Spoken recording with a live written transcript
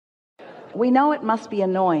We know it must be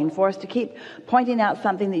annoying for us to keep pointing out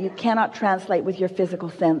something that you cannot translate with your physical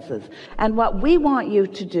senses. And what we want you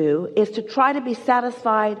to do is to try to be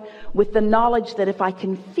satisfied with the knowledge that if I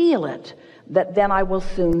can feel it, that then I will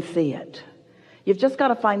soon see it. You've just got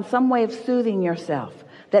to find some way of soothing yourself,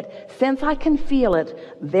 that since I can feel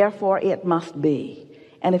it, therefore it must be.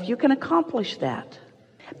 And if you can accomplish that,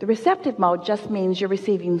 the receptive mode just means you're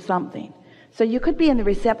receiving something. So you could be in the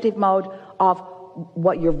receptive mode of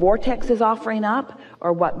what your vortex is offering up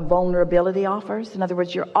or what vulnerability offers. In other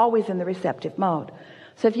words, you're always in the receptive mode.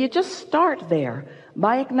 So if you just start there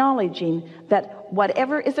by acknowledging that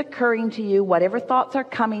whatever is occurring to you, whatever thoughts are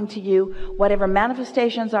coming to you, whatever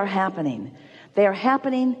manifestations are happening, they are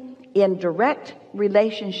happening in direct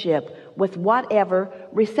relationship with whatever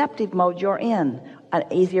receptive mode you're in. An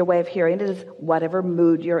easier way of hearing it is whatever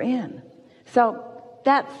mood you're in. So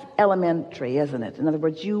that's elementary, isn't it? In other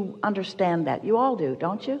words, you understand that. You all do,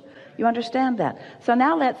 don't you? You understand that. So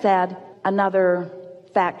now let's add another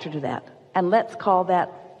factor to that. And let's call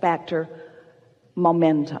that factor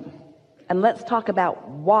momentum. And let's talk about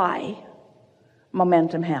why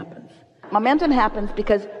momentum happens. Momentum happens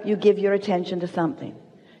because you give your attention to something.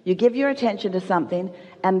 You give your attention to something,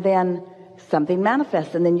 and then something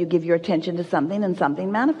manifests, and then you give your attention to something and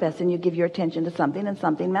something manifests, and you give your attention to something and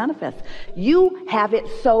something manifests. You have it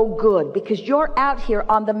so good because you're out here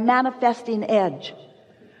on the manifesting edge.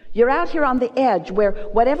 You're out here on the edge where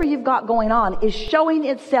whatever you've got going on is showing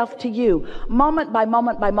itself to you moment by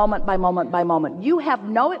moment by moment by moment by moment. You have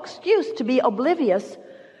no excuse to be oblivious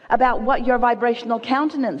about what your vibrational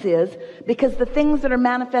countenance is, because the things that are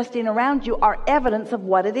manifesting around you are evidence of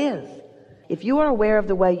what it is. If you are aware of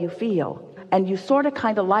the way you feel, and you sort of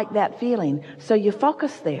kind of like that feeling, so you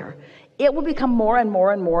focus there, it will become more and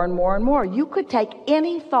more and more and more and more. You could take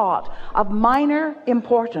any thought of minor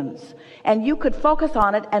importance and you could focus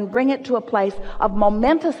on it and bring it to a place of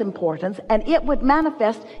momentous importance, and it would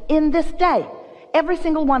manifest in this day. Every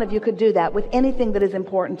single one of you could do that with anything that is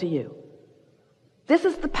important to you. This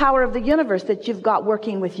is the power of the universe that you've got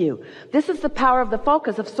working with you. This is the power of the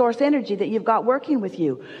focus of source energy that you've got working with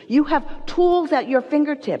you. You have tools at your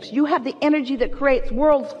fingertips. You have the energy that creates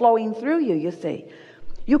worlds flowing through you, you see.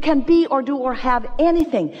 You can be or do or have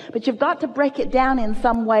anything, but you've got to break it down in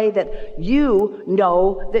some way that you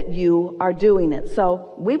know that you are doing it.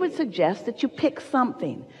 So we would suggest that you pick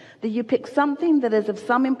something, that is of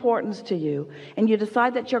some importance to you, and you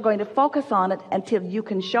decide that you're going to focus on it until you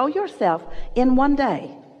can show yourself in one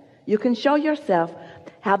day. You can show yourself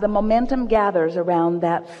how the momentum gathers around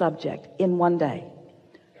that subject in one day.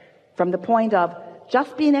 From the point of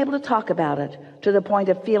just being able to talk about it to the point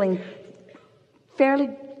of feeling fairly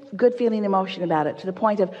good feeling emotion about it, to the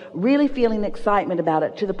point of really feeling excitement about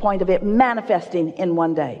it, to the point of it manifesting in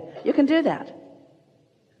one day. You can do that.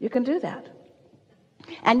 You can do that.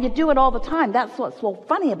 And you do it all the time. That's what's so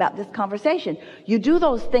funny about this conversation. You do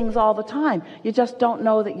those things all the time. You just don't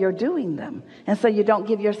know that you're doing them. And so you don't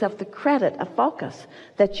give yourself the credit of focus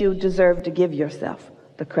that you deserve to give yourself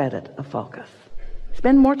the credit of focus.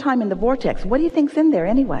 Spend more time in the vortex. What do you think's in there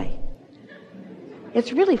anyway?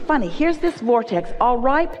 It's really funny. Here's this vortex, all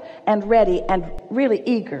ripe and ready and really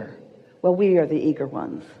eager. Well, we are the eager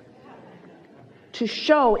ones. To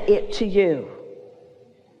show it to you.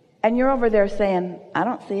 And you're over there saying, I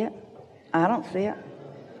don't see it. I don't see it.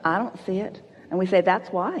 I don't see it. And we say, that's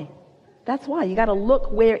why. That's why. You got to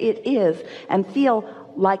look where it is and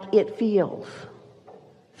feel like it feels.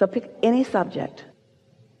 So pick any subject.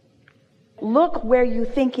 Look where you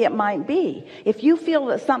think it might be. If you feel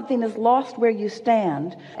that something is lost where you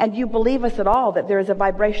stand, and you believe us at all that there is a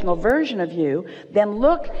vibrational version of you, then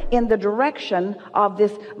look in the direction of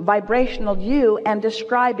this vibrational you and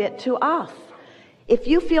describe it to us. If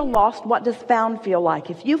you feel lost, what does found feel like?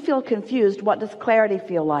 If you feel confused, what does clarity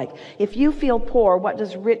feel like? If you feel poor, what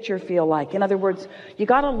does richer feel like? In other words, you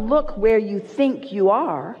got to look where you think you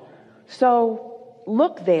are. So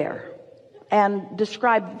look there and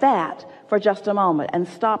describe that for just a moment and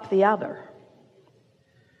stop the other.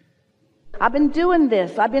 I've been doing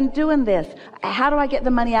this. How do I get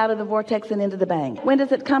the money out of the vortex and into the bank? When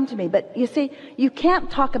does it come to me? But you see, you can't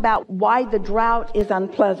talk about why the drought is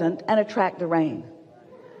unpleasant and attract the rain.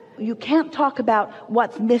 You can't talk about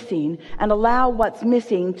what's missing and allow what's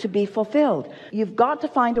missing to be fulfilled. You've got to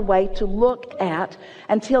find a way to look at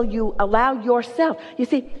until you allow yourself. You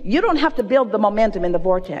see, you don't have to build the momentum in the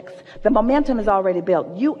vortex. The momentum is already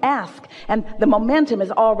built. You ask, and the momentum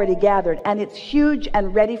is already gathered, and it's huge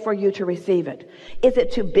and ready for you to receive it. Is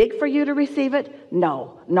it too big for you to receive it?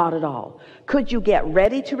 No, not at all. Could you get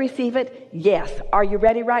ready to receive it? Yes. Are you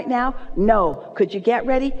ready right now? No. Could you get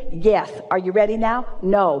ready? Yes. Are you ready now?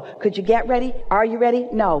 No. Could you get ready? Are you ready?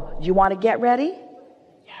 No. Do you want to get ready?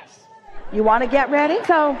 Yes. You want to get ready?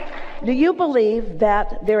 So, do you believe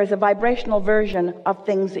that there is a vibrational version of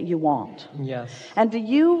things that you want? Yes. And do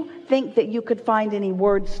you think that you could find any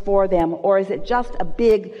words for them, or is it just a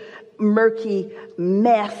big, murky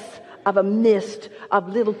mess of a mist of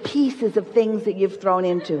little pieces of things that you've thrown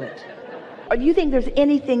into it? Or do you think there's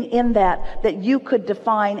anything in that that you could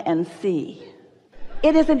define and see?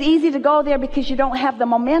 It isn't easy to go there because you don't have the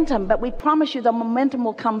momentum, but we promise you the momentum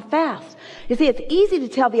will come fast. You see, it's easy to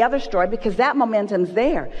tell the other story because that momentum's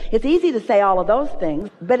there. It's easy to say all of those things,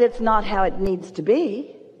 but it's not how it needs to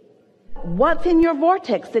be. What's in your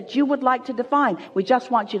vortex that you would like to define? We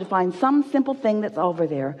just want you to find some simple thing that's over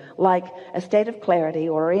there, like a state of clarity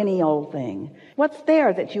or any old thing. What's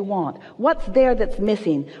there that you want? What's there that's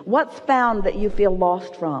missing? What's found that you feel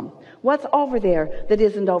lost from? What's over there that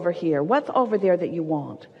isn't over here? What's over there that you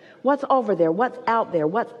want? What's over there? What's out there?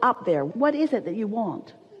 What's up there? What is it that you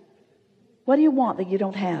want? What do you want that you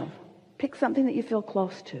don't have? Pick something that you feel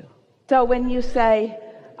close to. So when you say,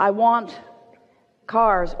 I want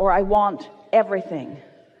cars, or I want everything,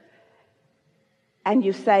 and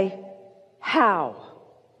you say, how?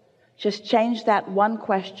 Just change that one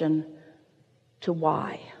question to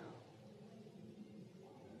why.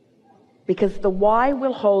 Because the why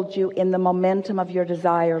will hold you in the momentum of your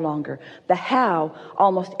desire longer. The how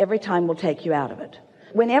almost every time will take you out of it.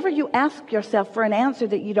 Whenever you ask yourself for an answer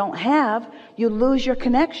that you don't have, you lose your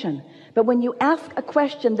connection. But when you ask a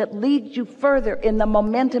question that leads you further in the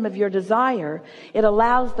momentum of your desire, it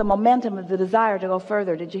allows the momentum of the desire to go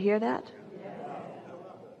further. Did you hear that?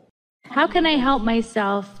 How can I help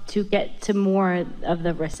myself to get to more of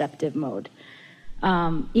the receptive mode?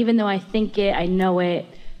 Even though I think it, I know it,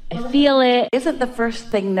 I feel it. Isn't the first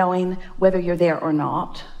thing knowing whether you're there or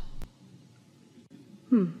not?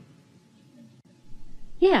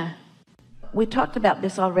 Yeah. We talked about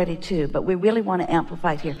this already too, but we really want to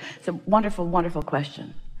amplify it here. It's a wonderful, wonderful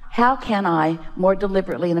question. How can I more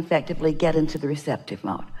deliberately and effectively get into the receptive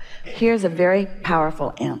mode? Here's a very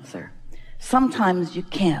powerful answer. Sometimes you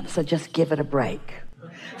can't, so just give it a break.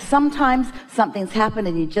 Sometimes something's happened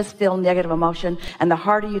and you just feel negative emotion, and the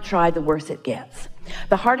harder you try, the worse it gets.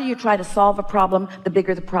 The harder you try to solve a problem, the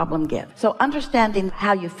bigger the problem gets. So understanding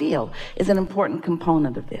how you feel is an important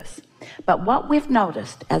component of this. But what we've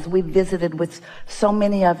noticed as we've visited with so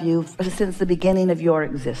many of you since the beginning of your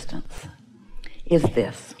existence is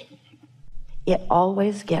this. It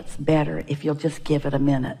always gets better if you'll just give it a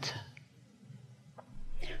minute.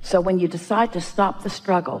 So when you decide to stop the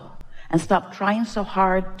struggle and stop trying so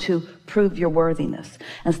hard to prove your worthiness,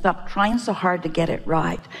 and stop trying so hard to get it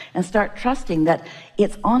right, and start trusting that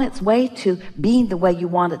it's on its way to being the way you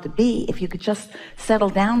want it to be, if you could just settle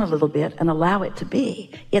down a little bit and allow it to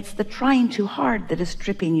be. It's the trying too hard that is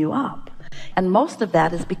tripping you up. And most of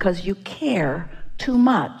that is because you care too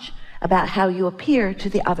much about how you appear to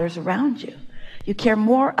the others around you. You care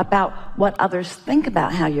more about what others think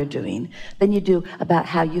about how you're doing than you do about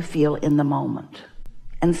how you feel in the moment.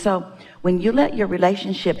 And so when you let your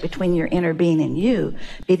relationship between your inner being and you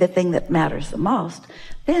be the thing that matters the most,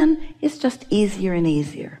 then it's just easier and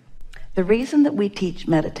easier. The reason that we teach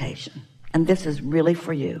meditation, and this is really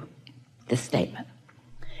for you, this statement,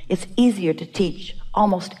 it's easier to teach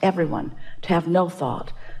almost everyone to have no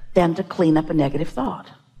thought than to clean up a negative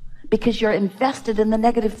thought. Because you're invested in the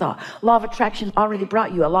negative thought. Law of attraction already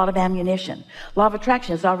brought you a lot of ammunition. Law of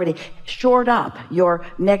attraction has already shored up your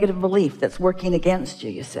negative belief that's working against you,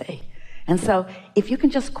 you see. And so if you can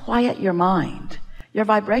just quiet your mind, your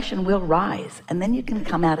vibration will rise, and then you can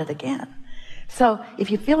come at it again. So if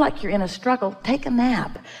you feel like you're in a struggle, take a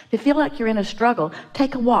nap. If you feel like you're in a struggle,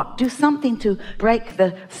 take a walk. Do something to break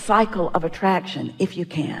the cycle of attraction if you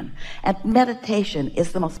can. And meditation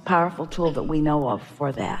is the most powerful tool that we know of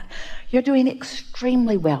for that. You're doing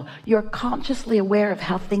extremely well. You're consciously aware of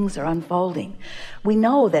how things are unfolding. We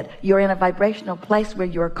know that you're in a vibrational place where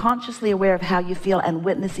you're consciously aware of how you feel and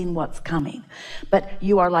witnessing what's coming. But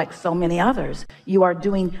you are like so many others. You are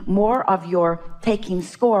doing more of your taking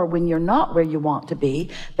score when you're not where you want to be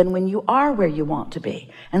than when you are where you want to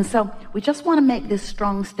be. And so we just want to make this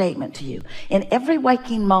strong statement to you. In every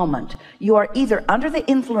waking moment, you are either under the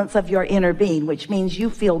influence of your inner being, which means you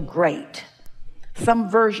feel great. Some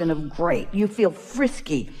version of great. You feel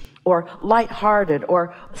frisky or lighthearted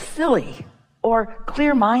or silly or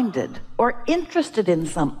clear-minded or interested in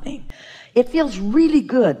something. It feels really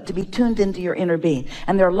good to be tuned into your inner being.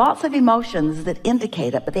 And there are lots of emotions that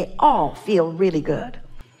indicate it, but they all feel really good.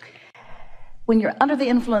 When you're under the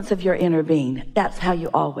influence of your inner being, that's how you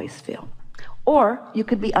always feel. Or you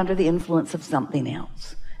could be under the influence of something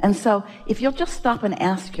else. And so if you'll just stop and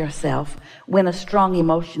ask yourself, when a strong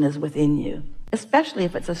emotion is within you, especially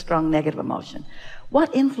if it's a strong negative emotion,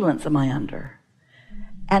 what influence am I under?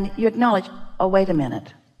 And you acknowledge, oh, wait a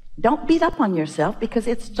minute. Don't beat up on yourself, because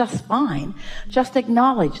it's just fine. Just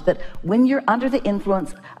acknowledge that when you're under the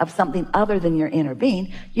influence of something other than your inner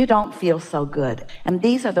being, you don't feel so good. And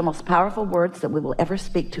these are the most powerful words that we will ever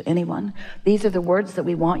speak to anyone. These are the words that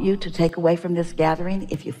we want you to take away from this gathering,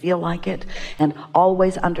 if you feel like it. And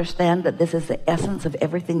always understand that this is the essence of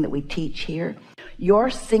everything that we teach here.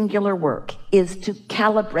 Your singular work is to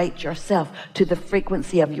calibrate yourself to the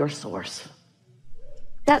frequency of your source.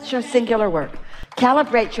 That's your singular work.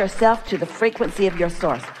 Calibrate yourself to the frequency of your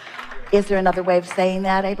source. Is there another way of saying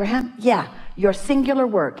that, Abraham? Yeah. Your singular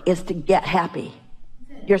work is to get happy.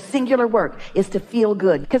 Your singular work is to feel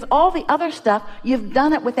good, because all the other stuff, you've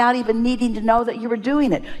done it without even needing to know that you were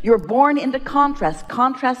doing it. You were born into contrast.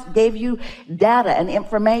 Contrast gave you data and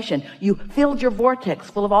information. You filled your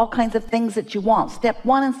vortex full of all kinds of things that you want. Step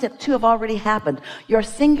 1 and step 2 have already happened. Your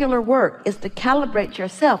singular work is to calibrate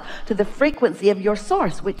yourself to the frequency of your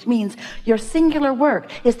source, which means your singular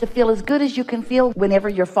work is to feel as good as you can feel whenever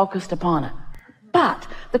you're focused upon it. But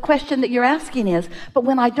the question that you're asking is, but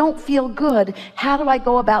when I don't feel good, how do I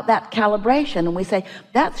go about that calibration? And we say,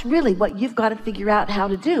 that's really what you've got to figure out how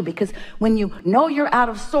to do, because when you know you're out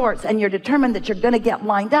of sorts and you're determined that you're going to get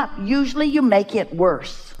lined up, usually you make it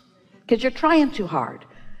worse because you're trying too hard.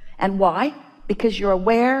 And why? Because you're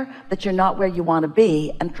aware that you're not where you want to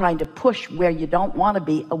be and trying to push where you don't want to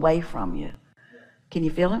be away from you. Can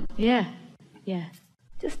you feel it? Yeah. Yeah.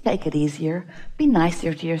 Just take it easier. Be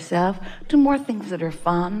nicer to yourself. Do more things that are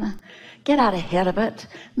fun. Get out ahead of it.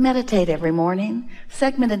 Meditate every morning.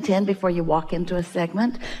 Segment in 10 before you walk into a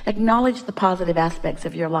segment. Acknowledge the positive aspects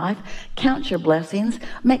of your life. Count your blessings.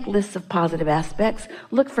 Make lists of positive aspects.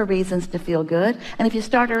 Look for reasons to feel good. And if you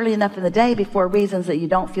start early enough in the day before reasons that you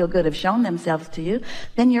don't feel good have shown themselves to you,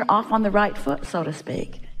 then you're off on the right foot, so to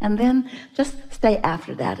speak. And then just stay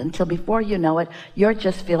after that until before you know it, you're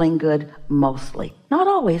just feeling good mostly. Not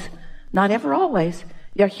always, not ever always.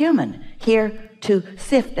 You're human, here to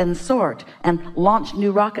sift and sort and launch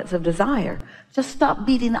new rockets of desire. Just stop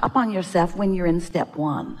beating up on yourself when you're in step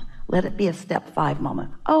 1. Let it be a step 5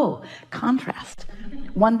 moment. Oh, contrast.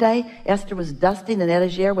 One day, Esther was dusting an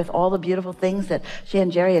etagere with all the beautiful things that she and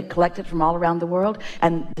Jerry had collected from all around the world,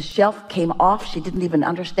 and the shelf came off. She didn't even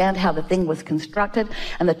understand how the thing was constructed,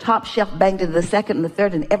 and the top shelf banged into the second and the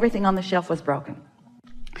third, and everything on the shelf was broken.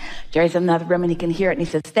 Jerry's in another room, and he can hear it, and he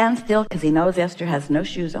says, stand still, because he knows Esther has no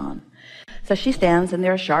shoes on. So she stands, and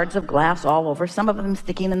there are shards of glass all over, some of them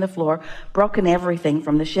sticking in the floor, broken everything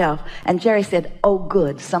from the shelf. And Jerry said, oh,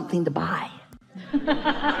 good, something to buy.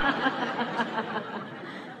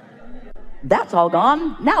 That's all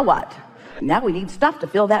gone. Now what? Now we need stuff to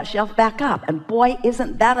fill that shelf back up. And boy,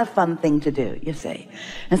 isn't that a fun thing to do, you see.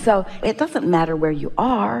 And so it doesn't matter where you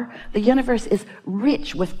are. The universe is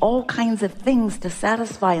rich with all kinds of things to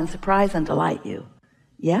satisfy and surprise and delight you.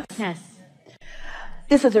 Yes? Yes.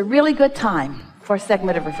 This is a really good time for a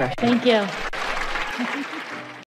segment of refreshment. Thank you.